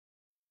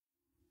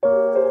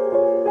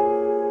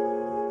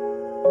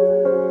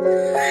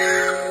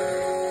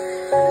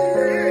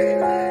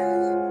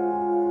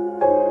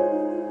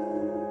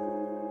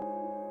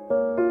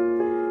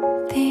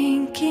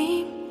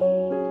Thinking,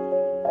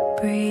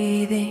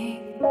 breathing,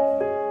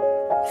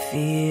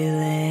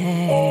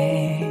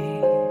 feeling.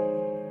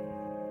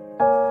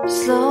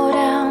 Slow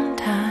down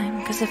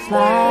time, 'cause it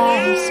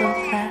flies so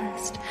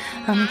fast.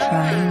 I'm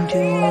trying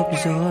to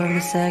absorb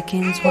the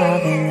seconds while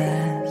they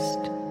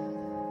last.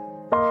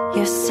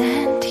 Your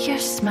scent, your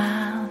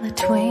smile, the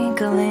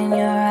twinkle in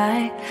your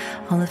eye,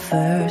 all the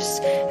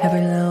first,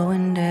 every low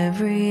and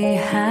every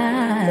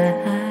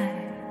high.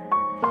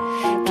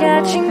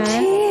 Catching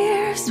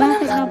tears when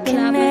I'm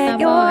looking at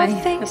your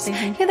face.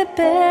 You're the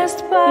best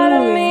part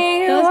of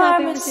me, you are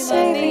my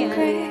saving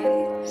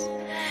grace.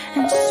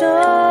 And so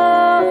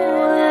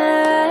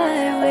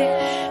I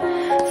wish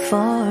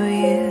for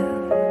you,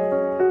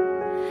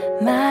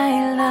 my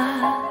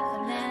love.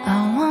 I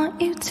want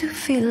you to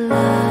feel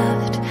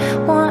loved,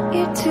 want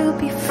you to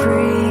be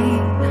free,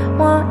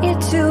 want you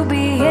to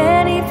be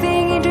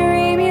anything you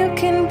dream you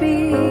can be.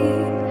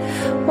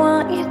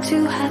 Want you to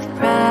have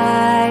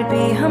pride,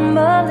 be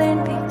humble in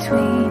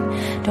between.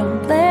 Don't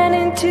blend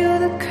into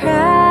the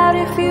crowd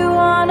if you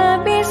wanna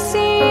be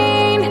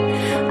seen.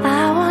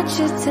 I want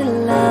you to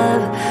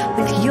love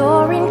with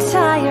your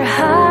entire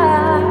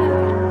heart.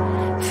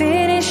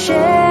 Finish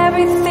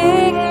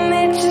everything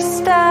that you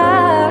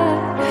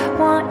start.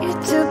 Want you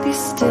to be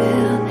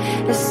still,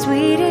 as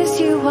sweet as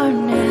you are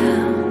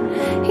now.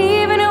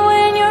 Even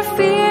when your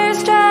fears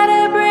try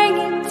to bring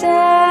you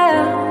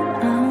down,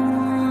 I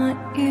want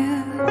you.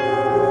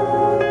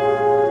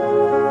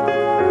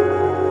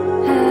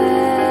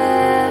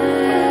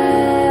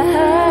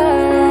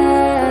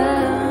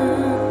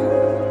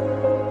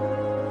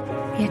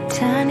 Your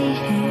tiny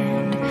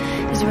hand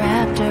is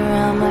wrapped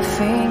around my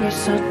finger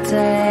so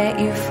tight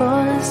you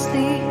fall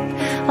asleep,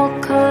 all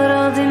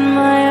cuddled in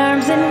my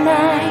arms at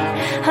night.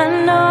 I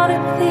know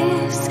that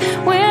this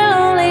will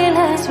only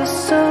last for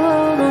so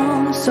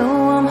long, so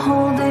I'm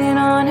holding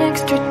on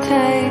extra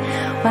tight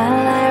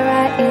while I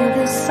write you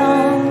this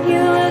song.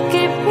 You look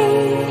at me,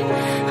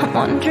 I'm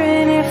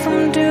wondering if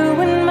I'm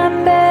doing my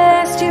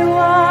best. You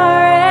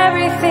are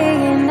everything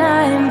and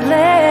I am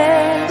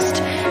blessed.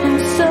 And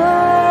so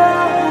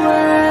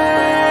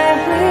I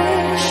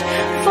wish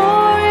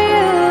for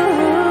you,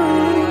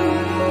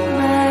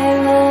 my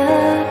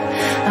love.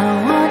 I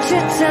want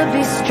you to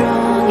be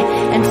strong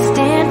and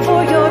stand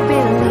for your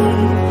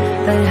belief,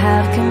 but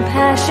have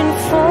compassion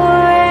for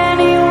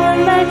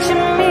anyone that you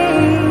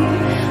meet.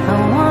 I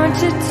want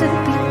you to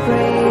be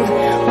brave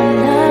when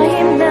I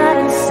am not.